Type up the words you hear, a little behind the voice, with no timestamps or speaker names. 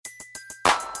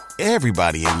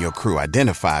Everybody in your crew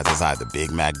identifies as either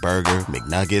Big Mac Burger,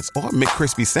 McNuggets, or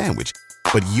McCrispy Sandwich.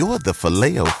 But you're the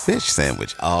Filet-O-Fish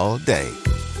Sandwich all day.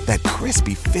 That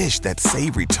crispy fish, that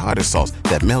savory tartar sauce,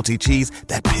 that melty cheese,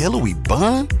 that pillowy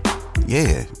bun.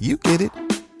 Yeah, you get it.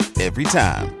 Every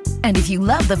time. And if you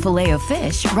love the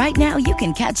Filet-O-Fish, right now you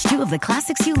can catch two of the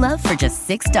classics you love for just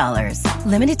 $6.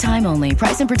 Limited time only.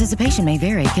 Price and participation may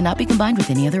vary. Cannot be combined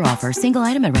with any other offer. Single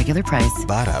item at regular price.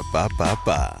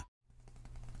 Ba-da-ba-ba-ba.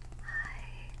 Hi,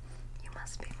 you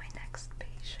must be my next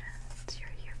patient.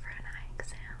 You're here for an eye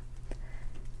exam.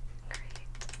 Great.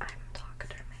 I'm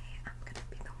Dr. May. I'm gonna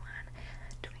be the one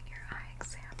doing your eye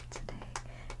exam today.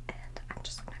 And I'm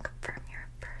just gonna confirm your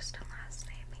first and last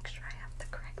name. Make sure I have the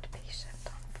correct patient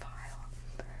on file.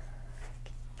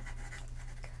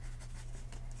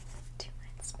 Do you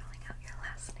mind spelling out your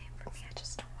last name for me? I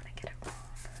just don't want to get it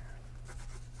wrong.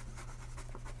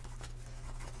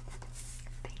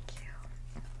 Thank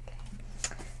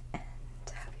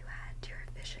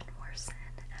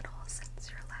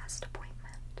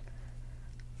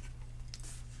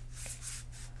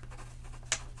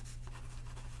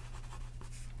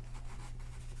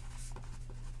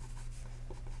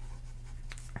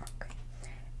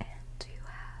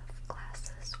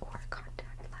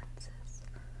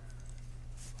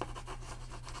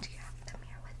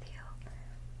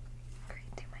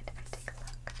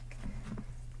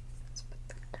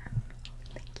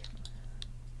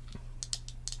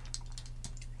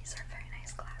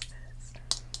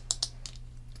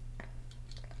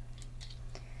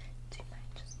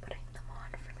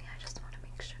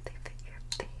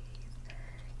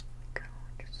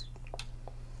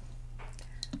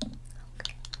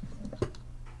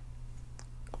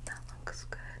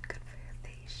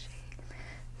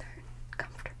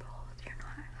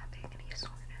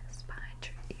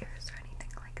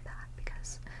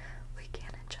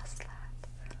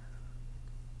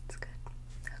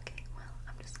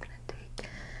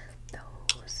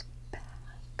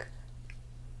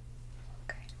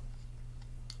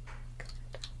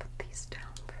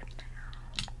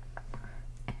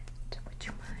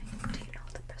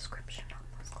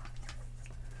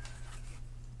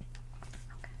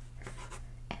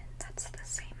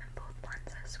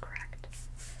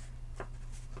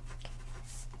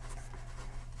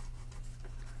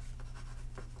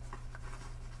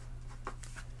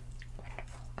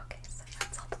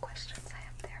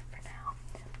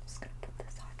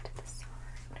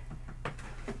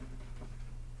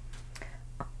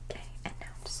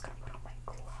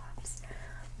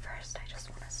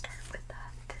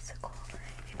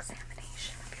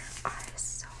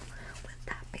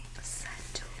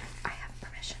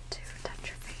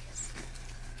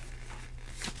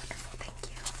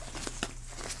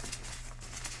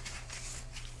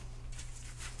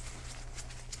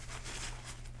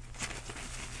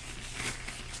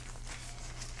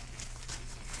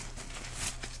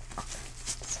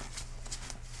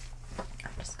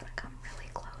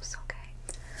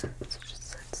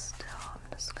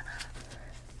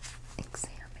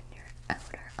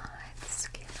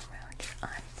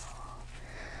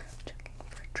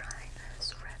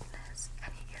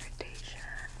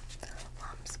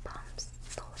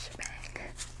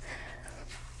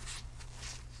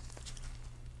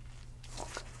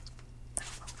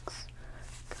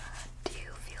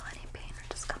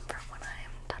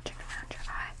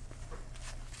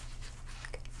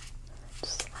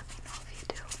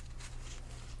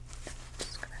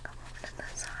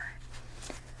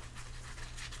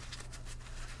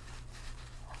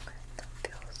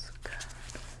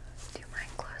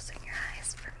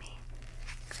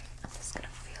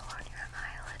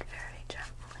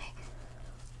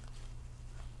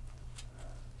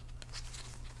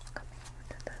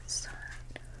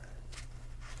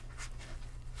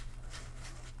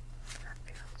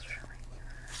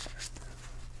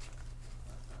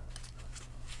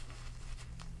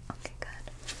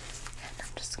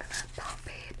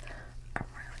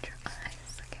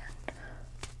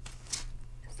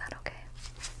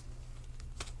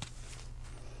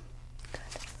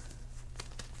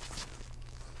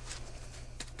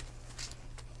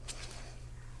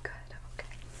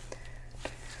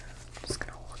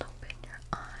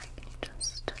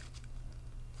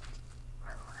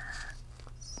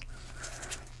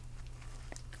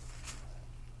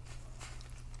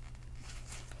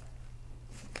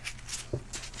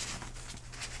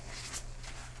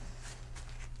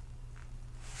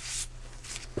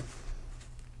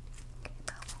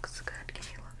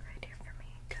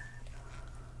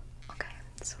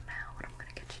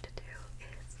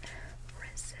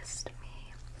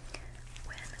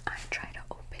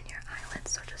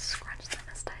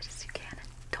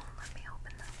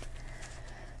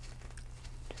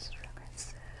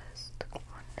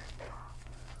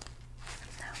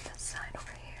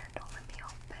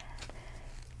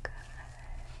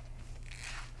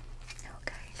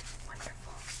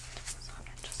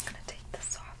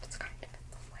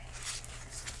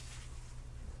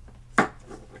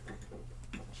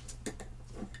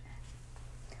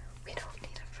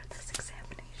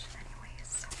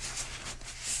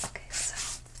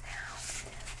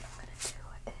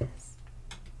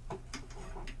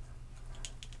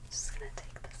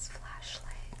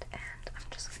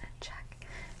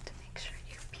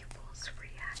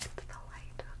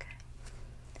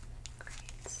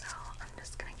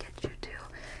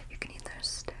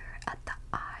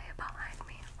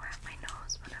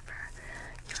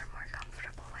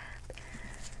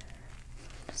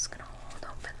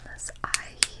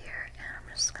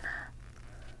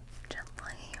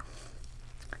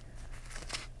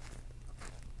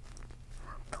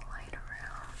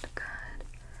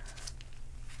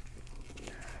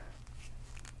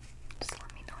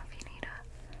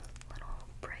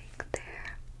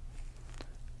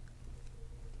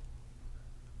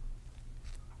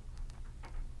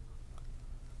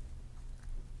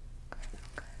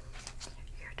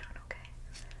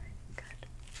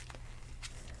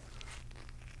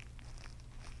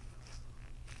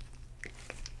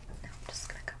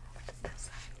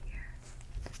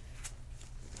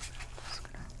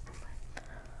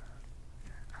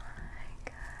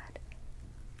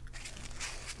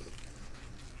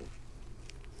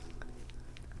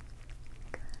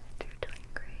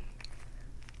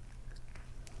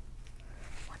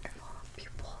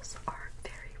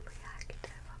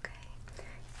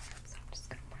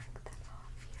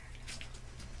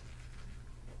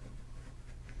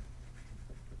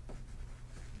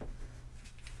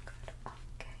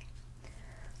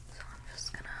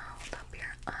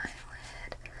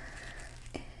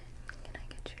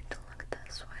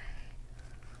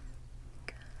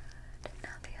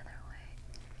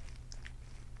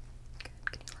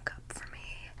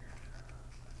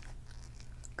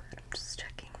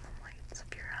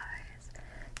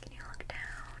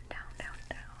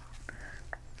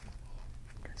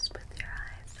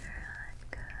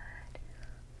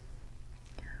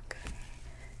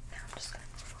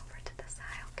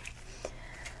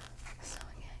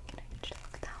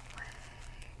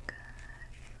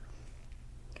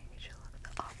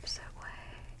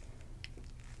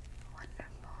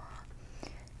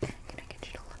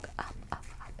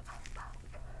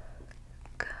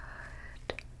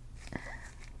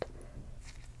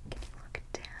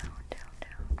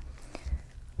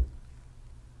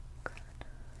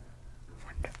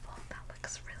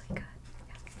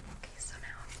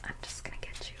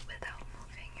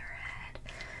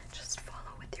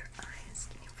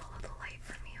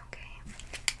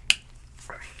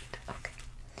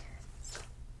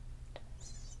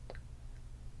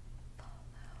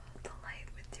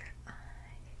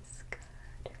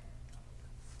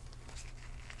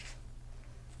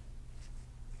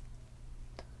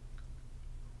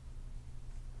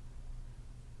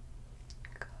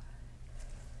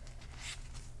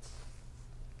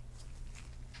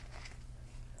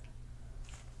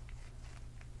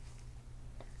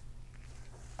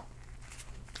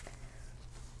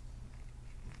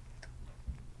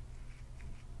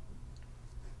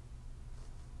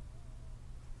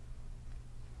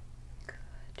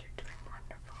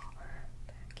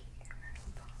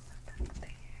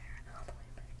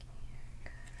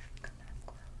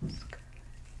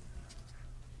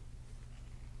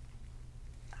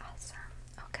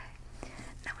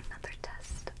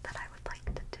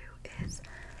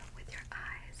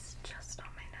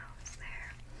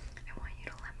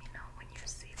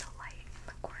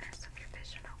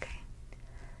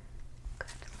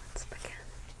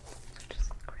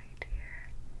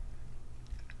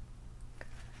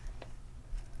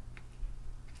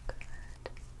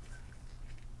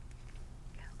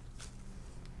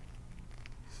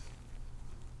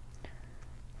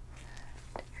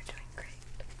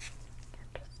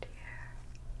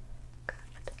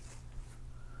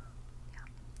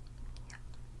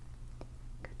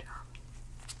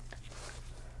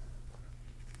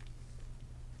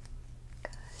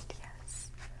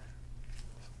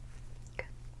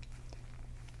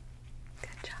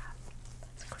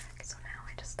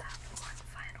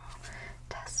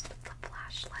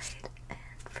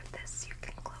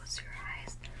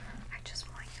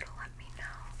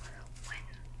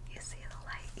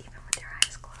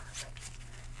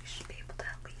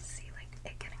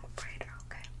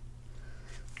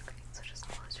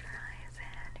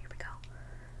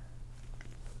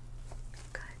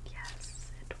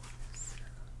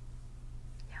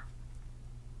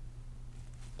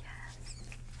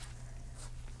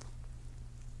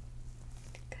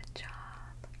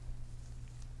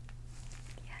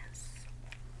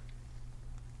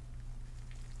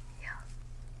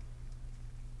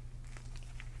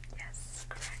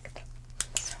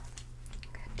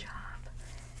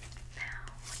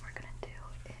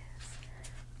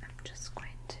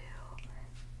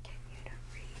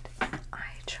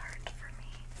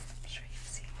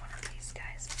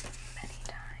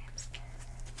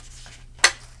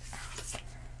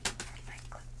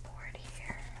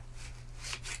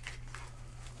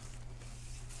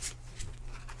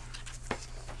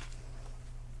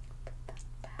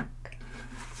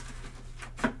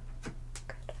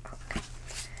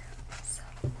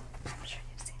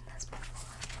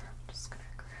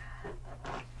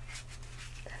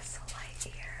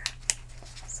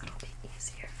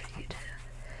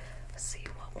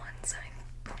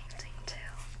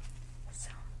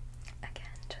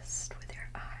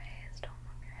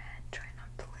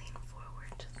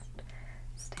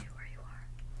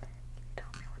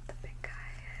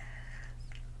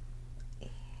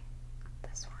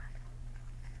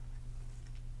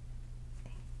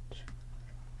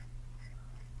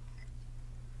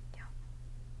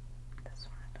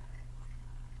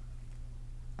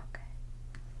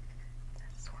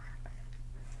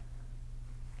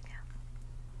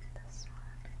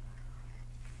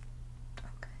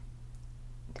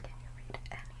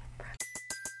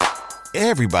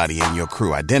Everybody in your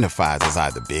crew identifies as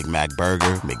either Big Mac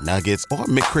Burger, McNuggets, or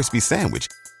McCrispy Sandwich.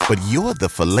 But you're the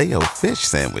Filet-O-Fish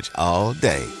Sandwich all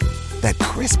day. That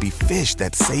crispy fish,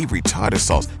 that savory tartar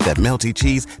sauce, that melty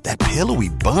cheese, that pillowy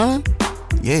bun.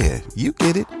 Yeah, you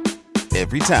get it.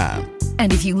 Every time.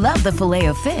 And if you love the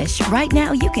Filet-O-Fish, right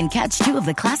now you can catch two of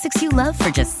the classics you love for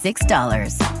just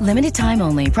 $6. Limited time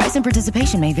only. Price and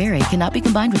participation may vary. Cannot be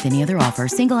combined with any other offer.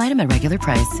 Single item at regular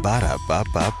price.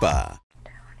 Ba-da-ba-ba-ba.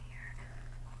 Down here.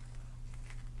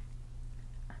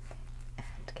 Okay,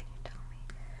 and can you tell me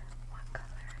what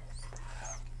color is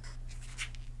this?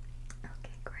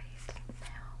 Okay, great.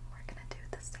 Now we're gonna do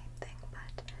the same thing,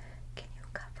 but can you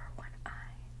cover one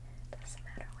eye? Doesn't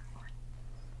matter what one.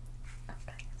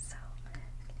 Okay, so can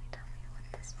you tell me what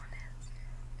this one is?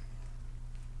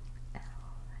 L,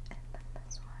 and then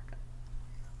this one.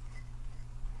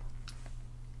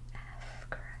 F,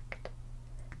 correct.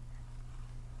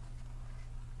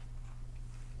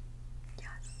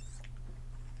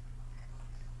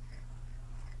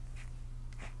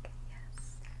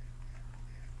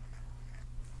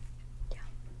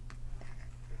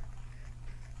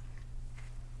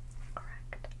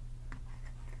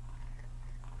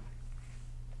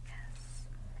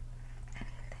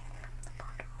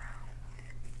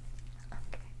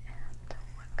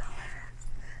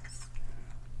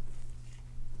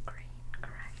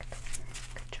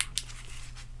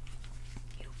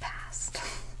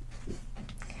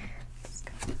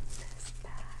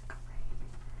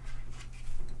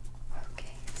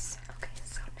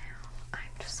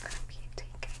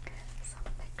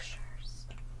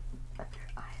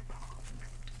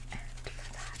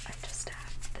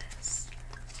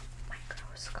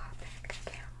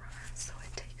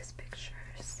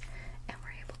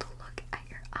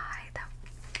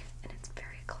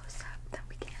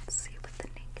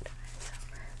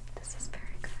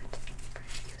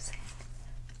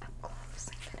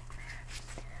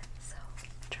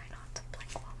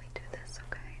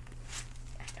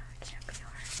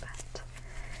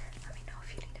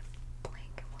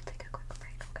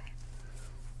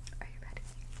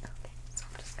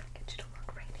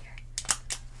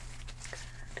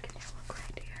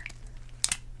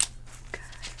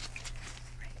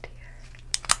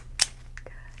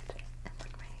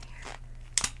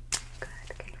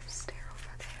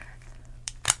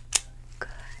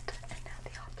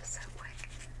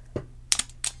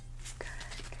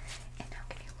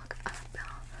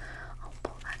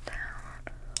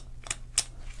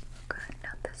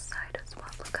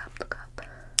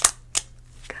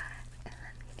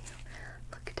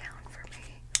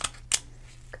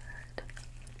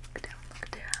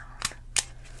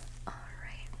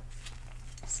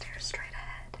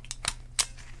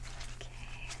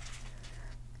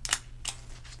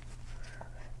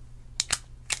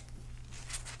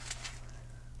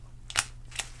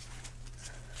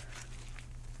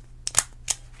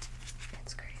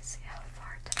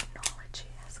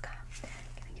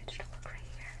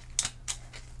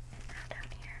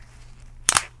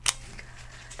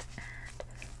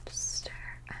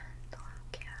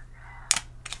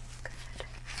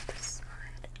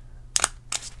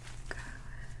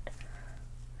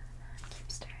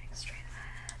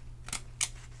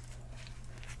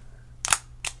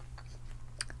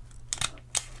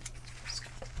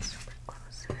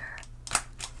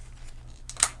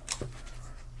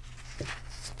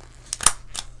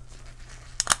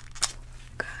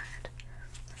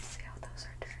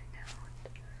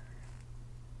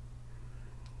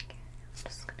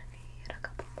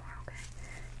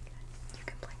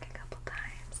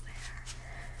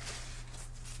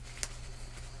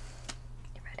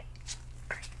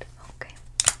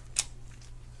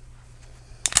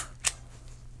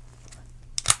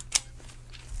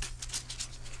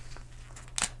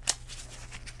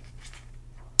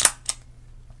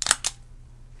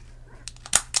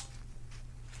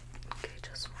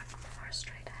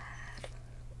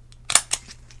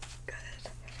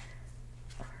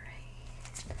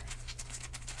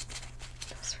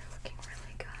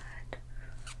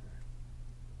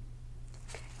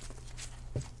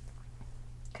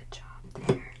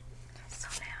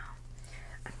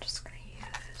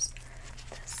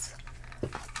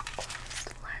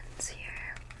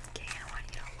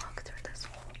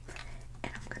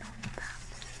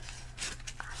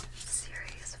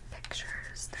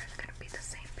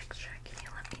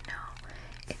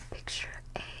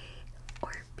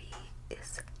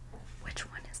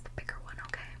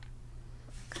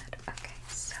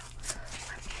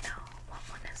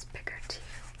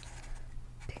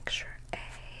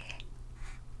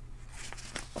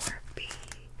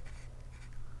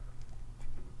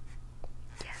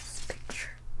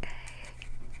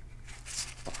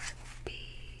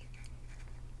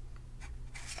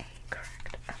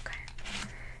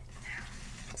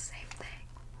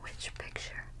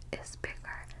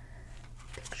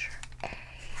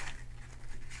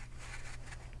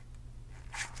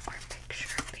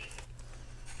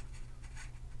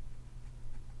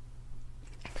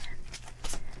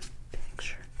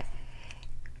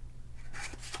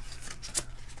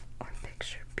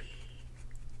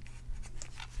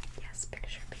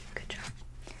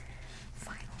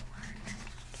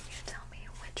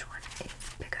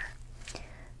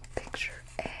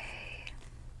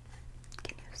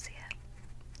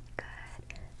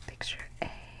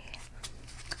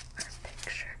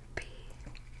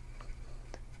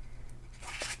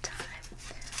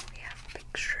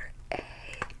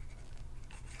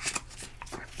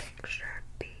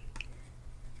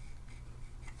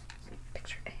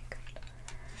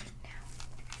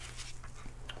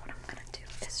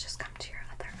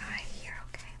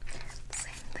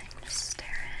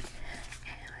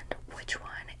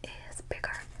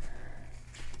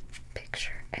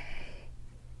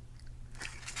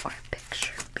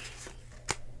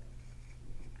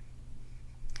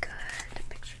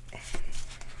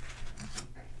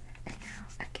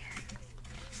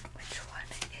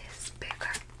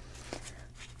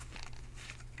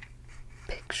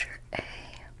 picture A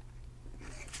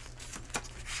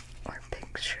or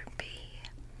picture B?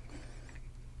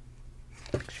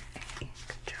 Picture A,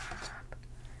 good job.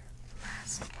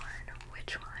 Last one,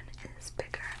 which one is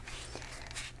bigger?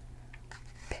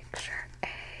 Picture A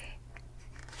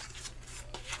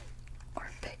or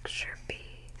picture B?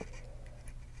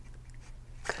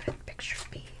 Good, picture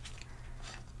B.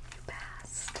 You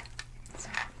passed. So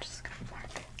I'm just gonna mark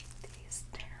these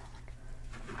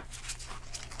down.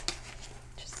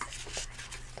 Just sit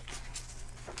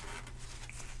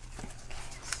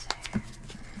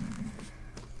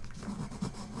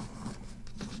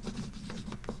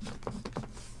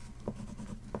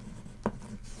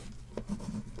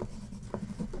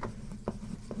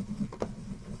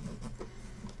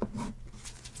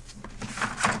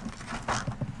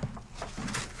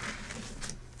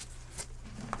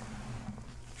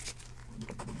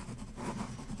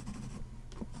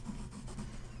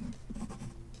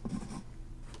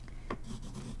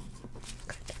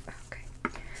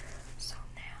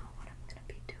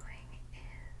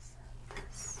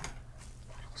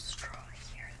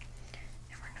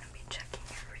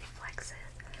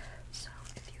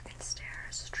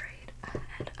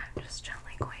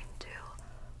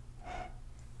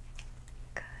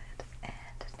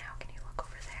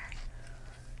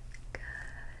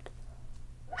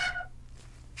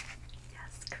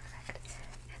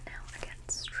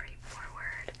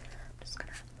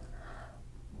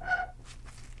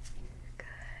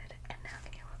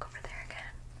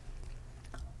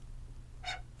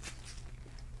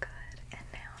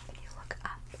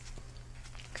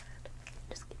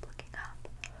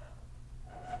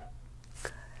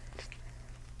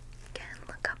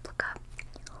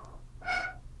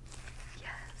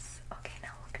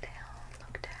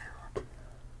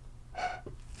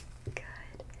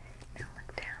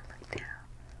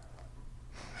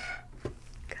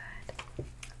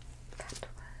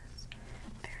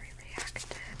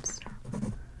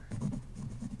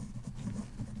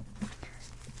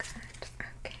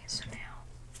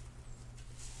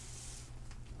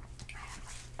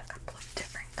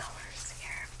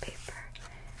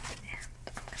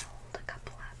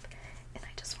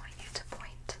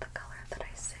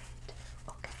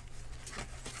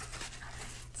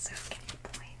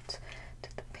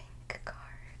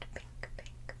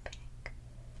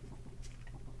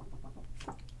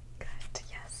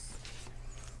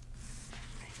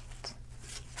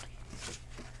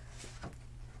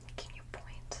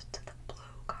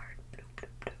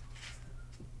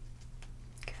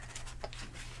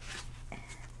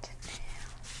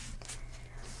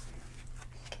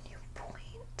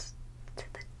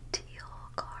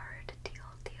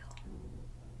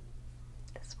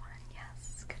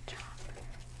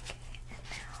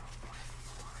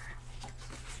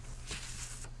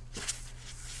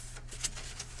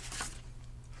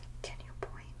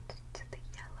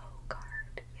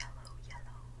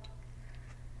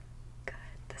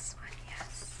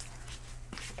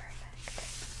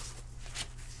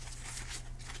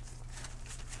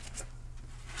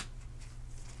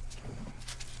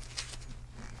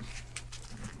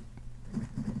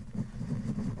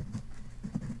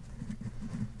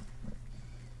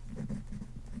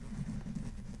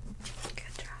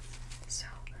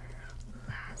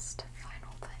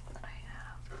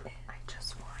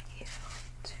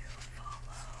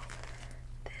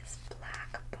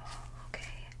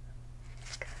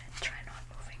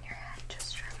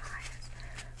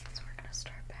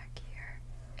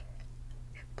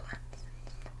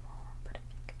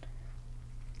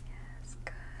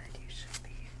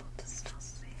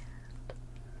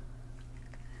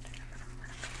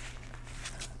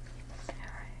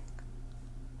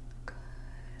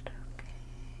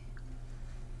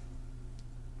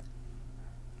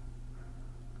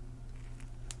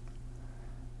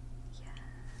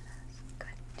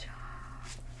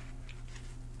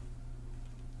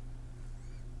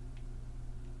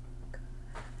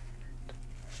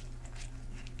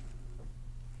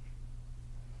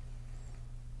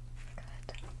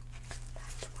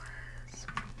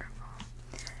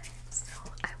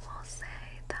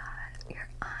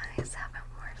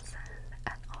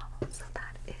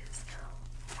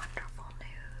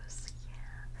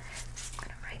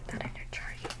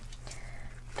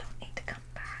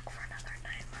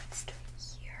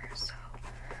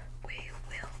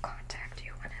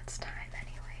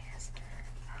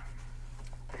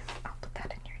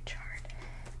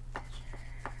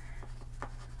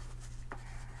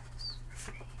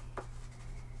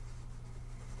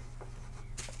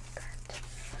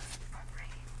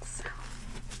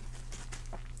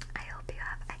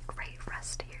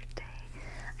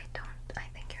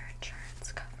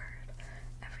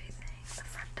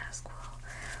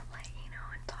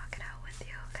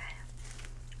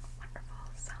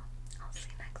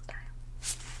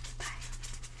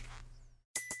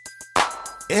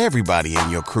Everybody in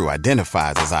your crew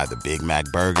identifies as either Big Mac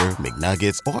Burger,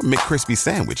 McNuggets, or McCrispy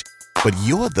Sandwich. But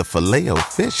you're the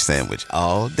Filet-O-Fish Sandwich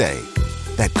all day.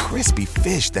 That crispy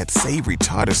fish, that savory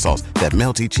tartar sauce, that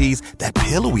melty cheese, that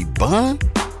pillowy bun.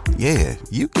 Yeah,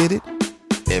 you get it.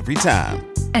 Every time.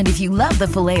 And if you love the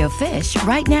Filet-O-Fish,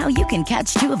 right now you can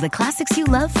catch two of the classics you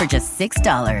love for just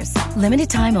 $6. Limited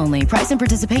time only. Price and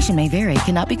participation may vary.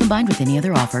 Cannot be combined with any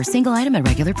other offer. Single item at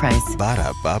regular price.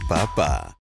 Ba-da-ba-ba-ba.